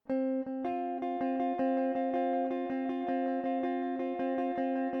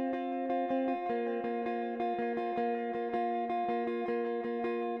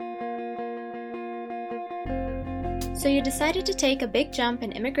So you decided to take a big jump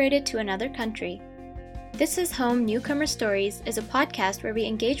and immigrated to another country. This is Home Newcomer Stories is a podcast where we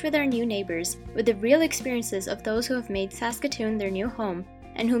engage with our new neighbors with the real experiences of those who have made Saskatoon their new home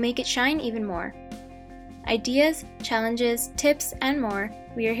and who make it shine even more. Ideas, challenges, tips, and more,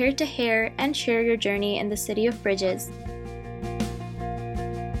 we are here to hear and share your journey in the City of Bridges.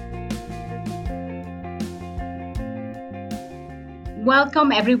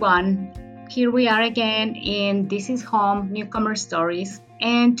 Welcome everyone. Here we are again in This is Home Newcomer Stories.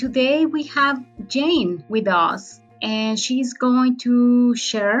 And today we have Jane with us. And she's going to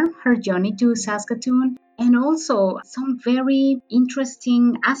share her journey to Saskatoon and also some very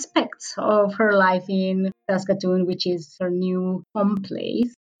interesting aspects of her life in Saskatoon, which is her new home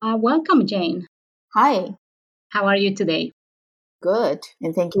place. Welcome, Jane. Hi, How are you today? good.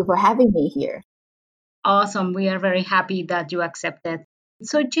 And thank you for having me here. Awesome. We are very happy that you accepted.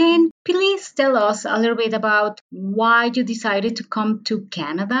 So, Jane, please tell us a little bit about why you decided to come to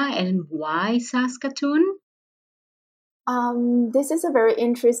Canada and why Saskatoon. This is a very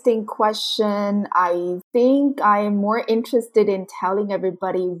interesting question. I think I am more interested in telling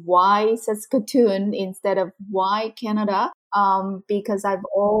everybody why Saskatoon instead of why Canada. Because I've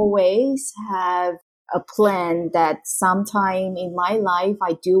always have a plan that sometime in my life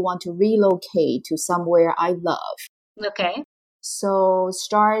I do want to relocate to somewhere I love. Okay. So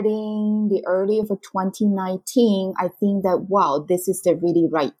starting the early of 2019, I think that, wow, this is the really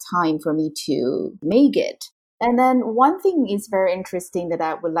right time for me to make it. And then one thing is very interesting that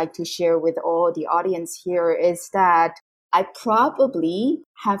I would like to share with all the audience here is that I probably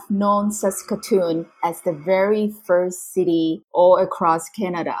have known Saskatoon as the very first city all across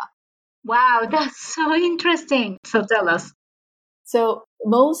Canada. Wow, that's so interesting. So, tell us. So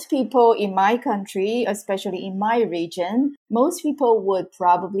most people in my country, especially in my region, most people would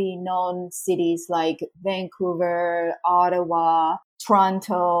probably know cities like Vancouver, Ottawa,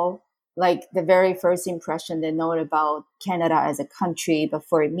 Toronto, like the very first impression they know about Canada as a country. But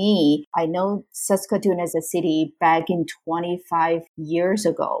for me, I know Saskatoon as a city back in 25 years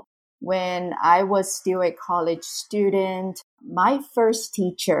ago. When I was still a college student, my first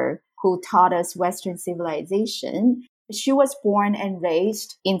teacher who taught us Western civilization, she was born and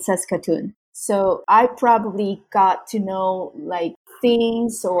raised in Saskatoon. So I probably got to know like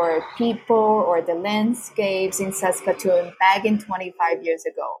things or people or the landscapes in Saskatoon back in 25 years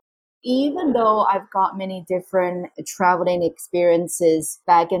ago. Even though I've got many different traveling experiences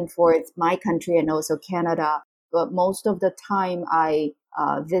back and forth, my country and also Canada, but most of the time I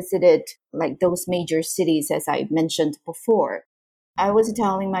visited like those major cities as I mentioned before. I was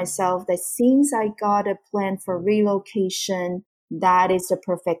telling myself that since I got a plan for relocation, that is the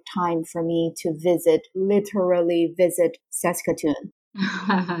perfect time for me to literally visit Saskatoon.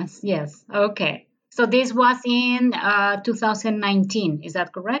 Yes. Okay. So, this was in 2019. Is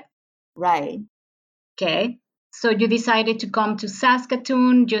that correct? Right. Okay. So you decided to come to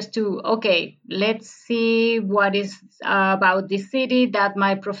Saskatoon just to, okay, let's see what is about the city that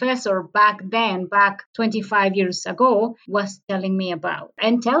my professor back then, back 25 years ago, was telling me about.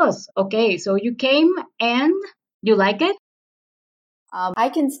 And tell us, okay, so you came and you like it? I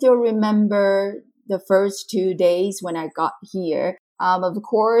can still remember the first 2 days when I got here. Of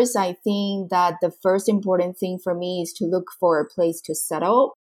course, I think that the first important thing for me is to look for a place to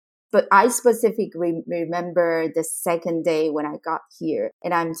settle. But I specifically remember the second day when I got here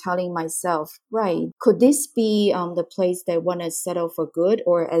and I'm telling myself, right, could this be the place that I want to settle for good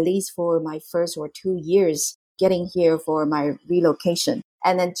or at least for my first or 2 years getting here for my relocation?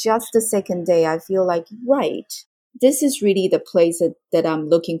 And then just the second day, I feel like, right, this is really the place that I'm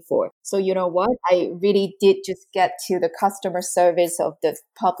looking for. So you know what? I really did just get to the customer service of the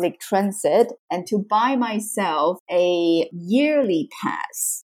public transit and to buy myself a yearly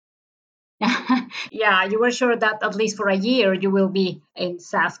pass. Yeah, you were sure that at least for a year you will be in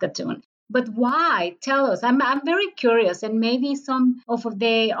Saskatoon. But why? Tell us. I'm very curious, and maybe some of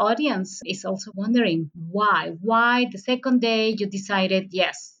the audience is also wondering why. Why the second day you decided,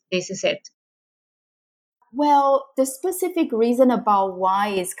 yes, this is it? Well, the specific reason about why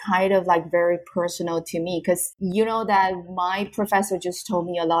is kind of like very personal to me because you know that my professor just told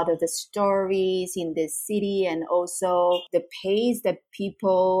me a lot of the stories in this city and also the pace that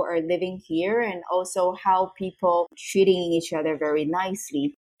people are living here and also how people treating each other very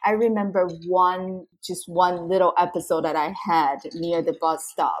nicely. I remember just one little episode that I had near the bus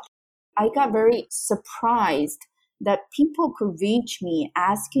stop. I got very surprised that people could reach me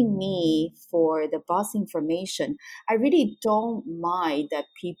asking me for the bus information. I really don't mind that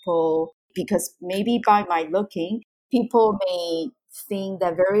people, because maybe by my looking, people may think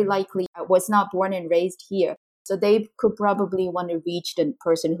that very likely I was not born and raised here. So they could probably want to reach the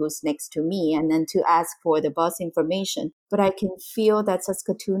person who's next to me and then to ask for the bus information. But I can feel that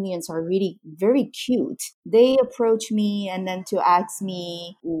Saskatoonians are really very cute. They approach me and then to ask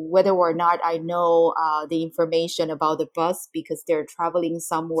me whether or not I know the information about the bus because they're traveling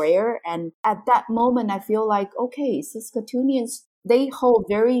somewhere. And at that moment, I feel like, okay, Saskatoonians, they hold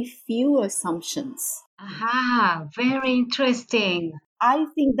very few assumptions. Aha, very interesting. I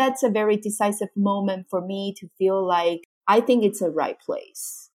think that's a very decisive moment for me to feel like I think it's a right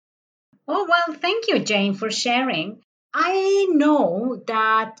place. Oh, well, thank you, Jane, for sharing. I know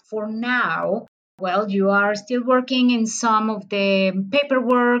that for now, well, you are still working in some of the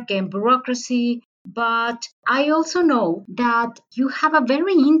paperwork and bureaucracy, but I also know that you have a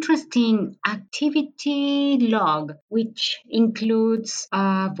very interesting activity log, which includes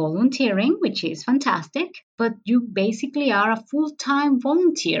volunteering, which is fantastic, but you basically are a full-time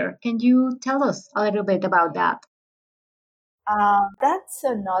volunteer. Can you tell us a little bit about that? That's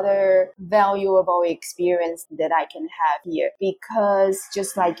another valuable experience that I can have here because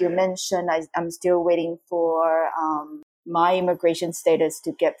just like you mentioned, I'm still waiting for my immigration status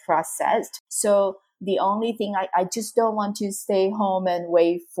to get processed. So the only thing I just don't want to stay home and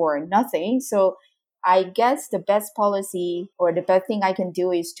wait for nothing. So I guess the best policy or the best thing I can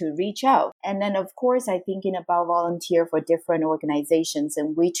do is to reach out. And then, of course, I'm thinking about volunteer for different organizations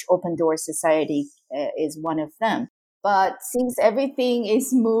and which Open Door Society is one of them. But since everything is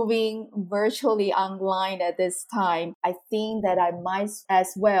moving virtually online at this time, I think that I might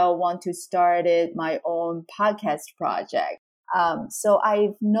as well want to start my own podcast project. So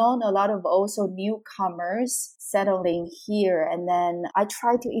I've known a lot of also newcomers settling here, and then I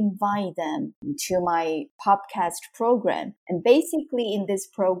try to invite them to my podcast program. And basically in this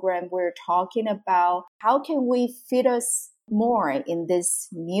program, we're talking about how can we fit us more in this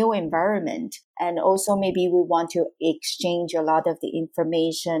new environment. And also maybe we want to exchange a lot of the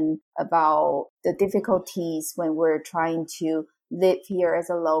information about the difficulties when we're trying to live here as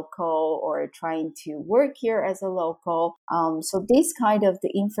a local or trying to work here as a local. So this kind of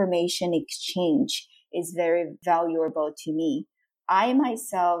the information exchange is very valuable to me. I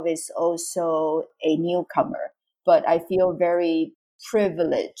myself is also a newcomer, but I feel very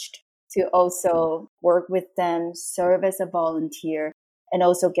privileged to also work with them, serve as a volunteer, and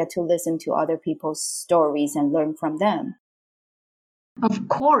also get to listen to other people's stories and learn from them. Of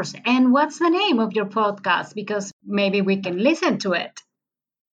course. And what's the name of your podcast? Because maybe we can listen to it.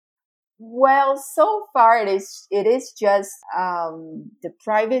 Well, so far it is just the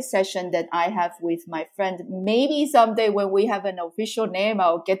private session that I have with my friend. Maybe someday when we have an official name,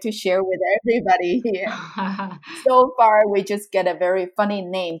 I'll get to share with everybody here. So far, we just get a very funny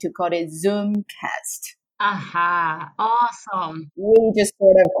name to call it Zoomcast. Aha, awesome. We just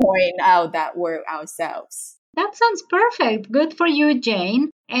sort of coin out that word ourselves. That sounds perfect. Good for you, Jane.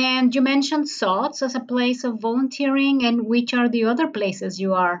 And you mentioned SOTS as a place of volunteering, and which are the other places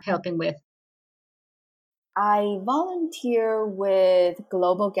you are helping with? I volunteer with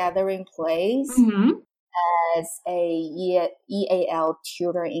Global Gathering Place as a EAL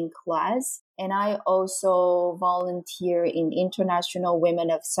tutor in class. And I also volunteer in International Women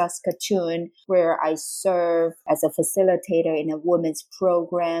of Saskatoon, where I serve as a facilitator in a women's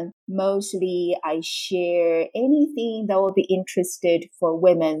program. Mostly I share anything that will be interested for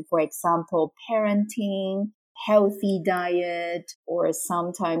women, for example, parenting, healthy diet, or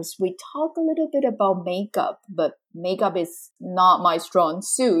sometimes we talk a little bit about makeup, but makeup is not my strong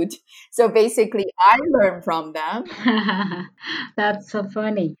suit. So basically, I learn from them. That's so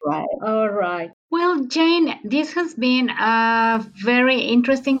funny. Right. All right. Well, Jane, this has been a very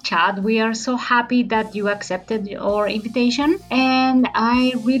interesting chat. We are so happy that you accepted our invitation, and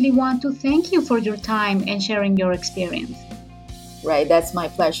I really want to thank you for your time and sharing your experience. Right. That's my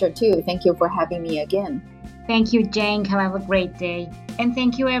pleasure too. Thank you for having me again. Thank you, Jane. Have a great day. And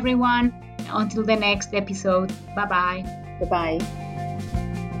thank you, everyone. Until the next episode. Bye-bye. Bye-bye.